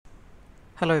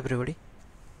Hello everybody.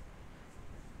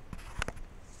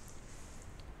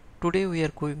 Today we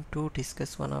are going to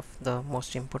discuss one of the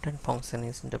most important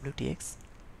functions in WTX.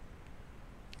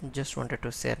 Just wanted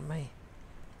to share my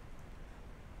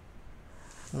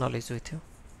knowledge with you.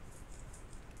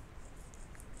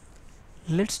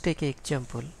 Let's take an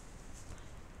example.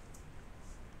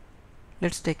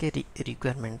 Let's take a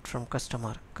requirement from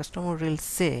customer. Customer will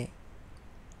say,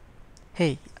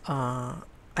 hey, I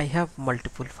have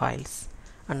multiple files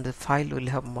and the file will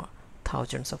have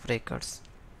thousands of records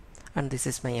and this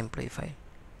is my employee file.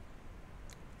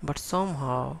 But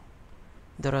somehow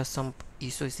there are some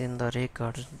issues in the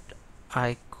records.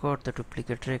 I got the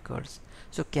duplicate records.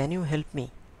 So can you help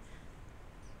me?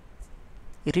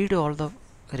 Read all the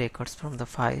records from the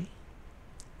file,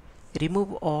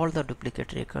 remove all the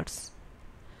duplicate records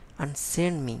and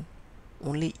send me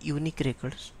only unique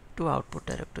records to output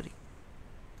directory.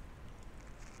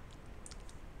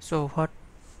 So what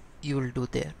you will do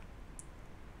there?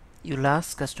 You'll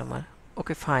ask customer,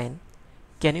 okay fine,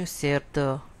 can you share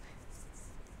the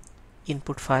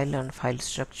input file and file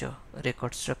structure,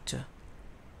 record structure?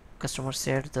 Customer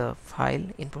shared the file,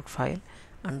 input file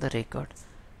and the record.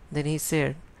 Then he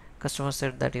said, customer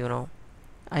said that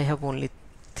I have only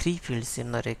 3 fields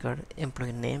in the record: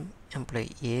 employee name,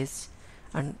 employee age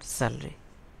and salary,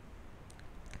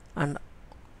 and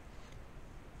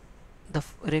the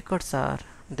records are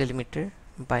delimited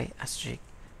by asterisk.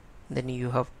 Then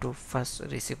you have to first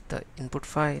receive the input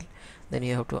file, then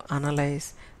you have to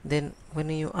analyze. Then when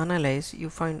you analyze, you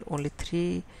find only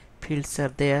 3 fields are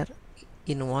there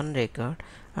in one record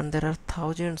and there are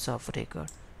thousands of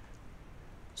records.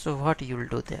 So what you will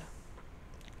do there?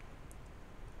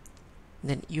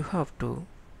 Then you have to,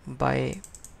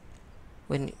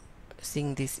 when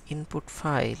seeing this input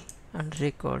file and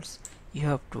records, you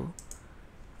have to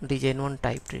design one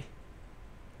type tree.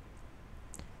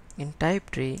 In type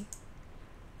tree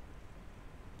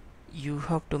you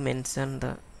have to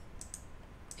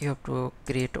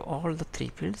create all the 3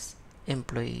 fields: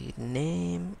 employee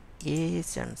name,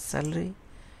 age and salary,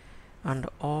 and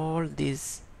all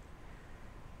these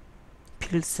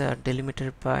fields are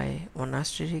delimited by one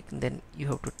asterisk. Then you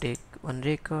have to take one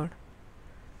record.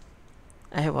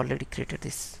 I have already created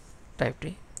this type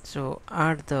tree, so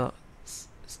add the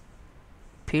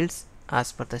fields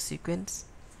as per the sequence,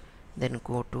 then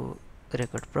go to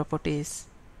record properties.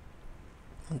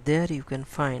 There you can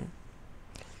find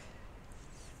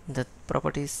the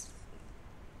properties.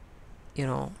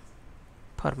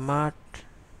 Format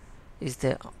is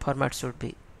the format should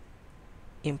be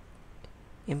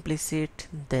implicit,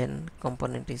 then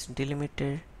component is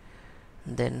delimited,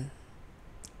 then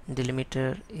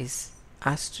delimiter is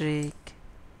asterisk,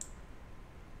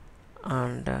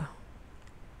 and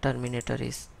terminator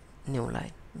is new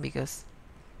line, because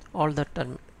all the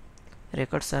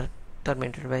records are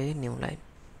terminated by a new line.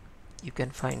 You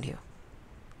can find here.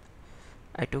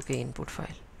 I took a input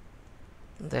file.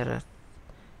 There are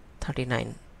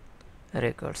 39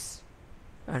 records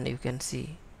and you can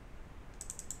see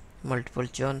multiple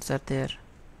Johns are there,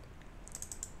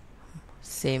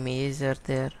 same age are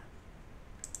there,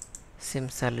 same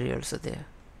salary also there.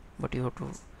 But you have to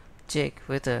check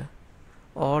whether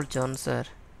all Johns are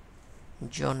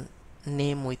John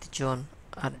name with John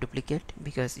are duplicate,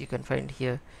 because you can find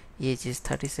here age is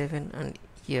 37 and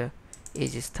here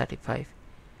age is 35.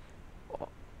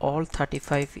 All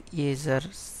 35 years are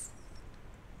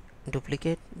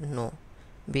duplicate? No,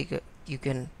 because you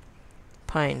can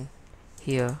find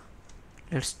here.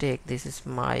 Let's take, this is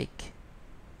Mike.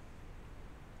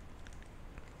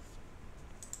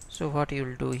 So what you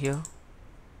will do here?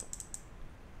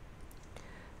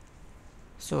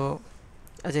 So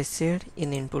as I said,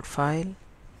 in input file,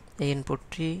 input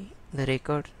tree, the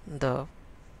record, the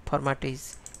format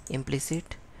is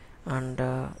implicit, and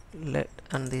I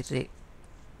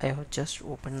have just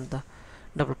opened the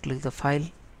double click the file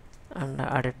and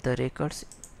added the records,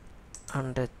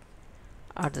 and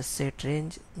at the set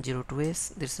range 0 to S,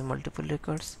 there's a multiple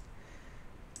records.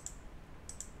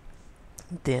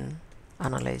 Then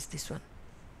analyze this one,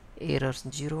 errors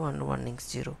 0 and warnings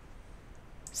 0.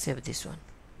 Save this one.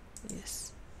 Yes.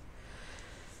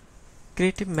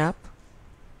 Create a map.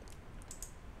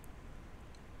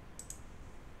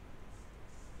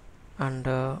 And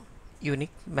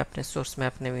unique map name, source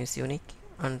map name is unique.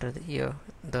 Under here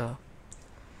the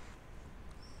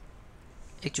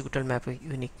executable map is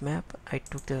unique map. I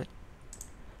took the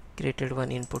created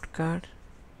one input card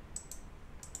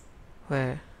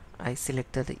where I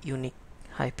selected the unique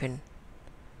hyphen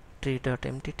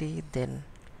tree.mtt, then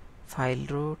file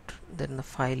root, then the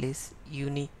file is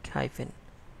unique hyphen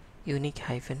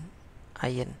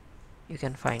in. you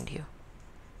can find here.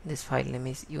 This file name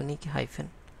is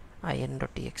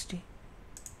unique-in.txt.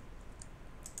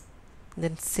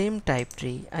 Then same type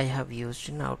tree I have used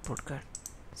in output card.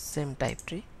 Same type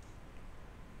tree,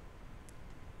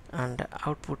 and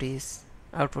output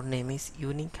name is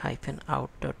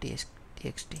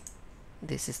unique-out.txt.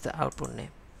 This is the output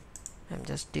name. I'm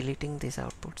just deleting these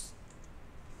outputs.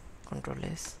 Control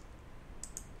S.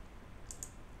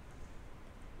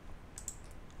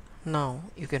 Now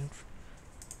you can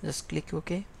just click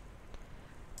OK.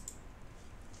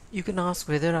 You can ask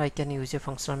whether I can use a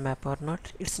functional map or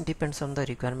not. It depends on the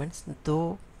requirements.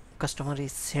 Though customer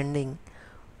is sending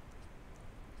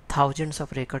thousands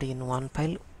of records in one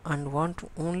file and want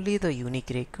only the unique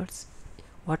records,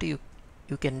 what you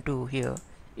can do here,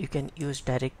 you can use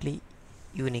directly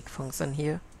unique function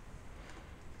here,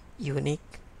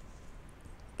 unique,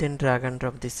 then drag and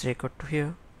drop this record to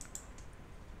here.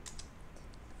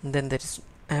 Then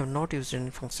I have not used any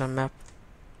functional map.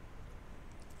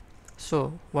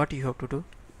 So what you have to do,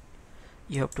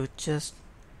 you have to just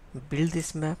build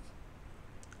this map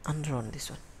and run this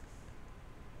one.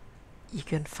 You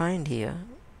can find here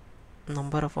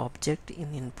number of object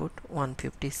in input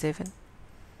 157,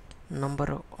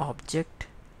 number of objects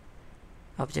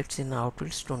in output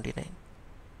is 29,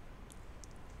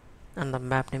 and the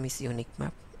map name is unique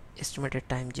map. Estimated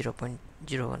time 0.01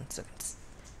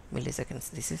 milliseconds.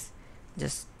 This is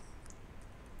just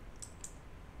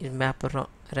map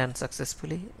ran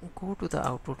successfully. Go to the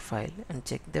output file and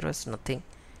check. There was nothing.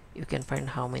 You can find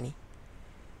how many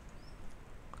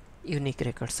unique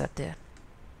records are there.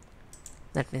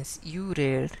 That means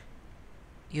your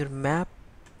map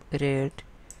read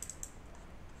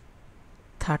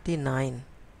 39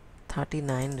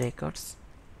 records.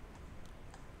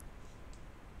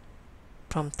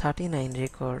 From 39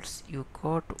 records you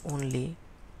got only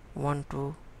 1,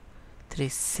 2, 3,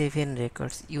 7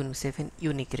 records, 7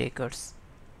 unique records.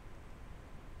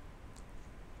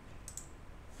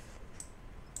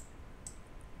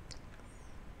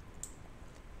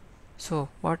 So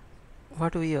what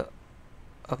we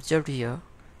observed here,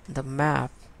 the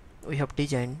map we have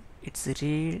designed, it's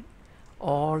read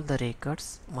all the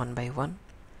records one by one,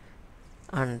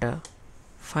 and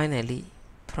finally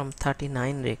from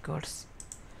 39 records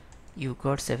you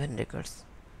got 7 records.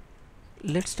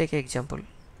 Let's take an example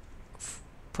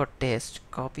for test.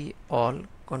 Copy all,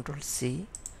 Control C,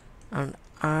 and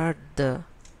add the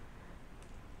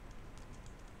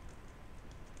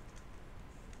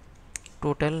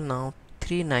total now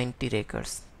 390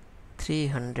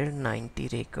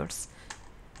 records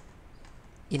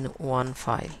in one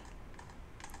file,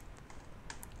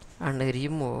 and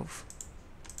remove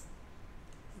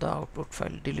the output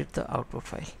file, delete the output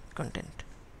file content.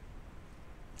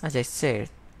 As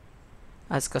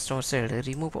customer said,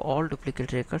 remove all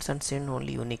duplicate records and send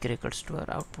only unique records to our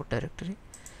output directory.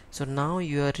 So now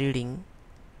you are reading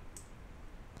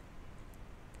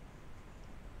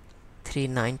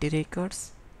 390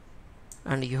 records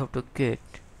and you have to get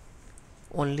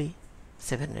only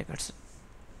 7 records.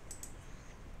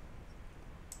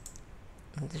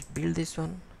 And just build this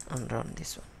one and run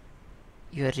this one.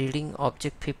 You are reading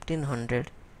object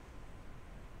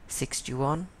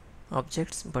 1561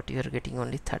 objects, but you are getting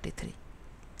only 33.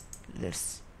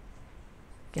 Let's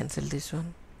cancel this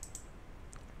one,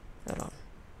 run.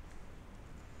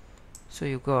 So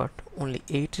you got only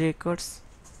 8 records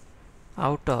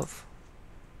out of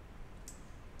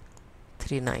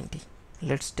 390.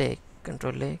 Let's take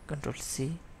Control A, Control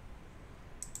C.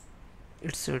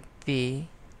 It should be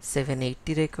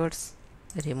 780 records.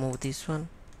 Remove this one,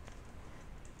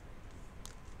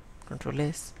 Control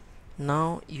S.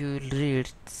 Now you will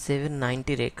read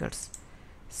 790 records,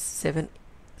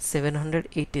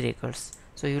 780 records.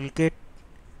 So you will get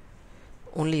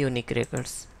only unique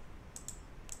records.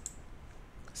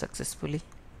 Successfully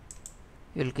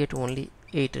you will get only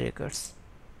 8 records.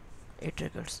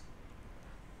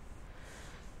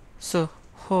 So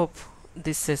hope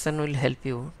this session will help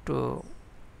you to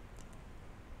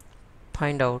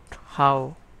find out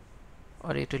how,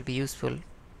 or it will be useful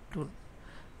to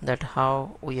that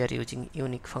how we are using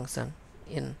unique function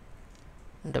in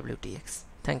WTX.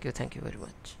 Thank you very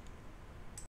much.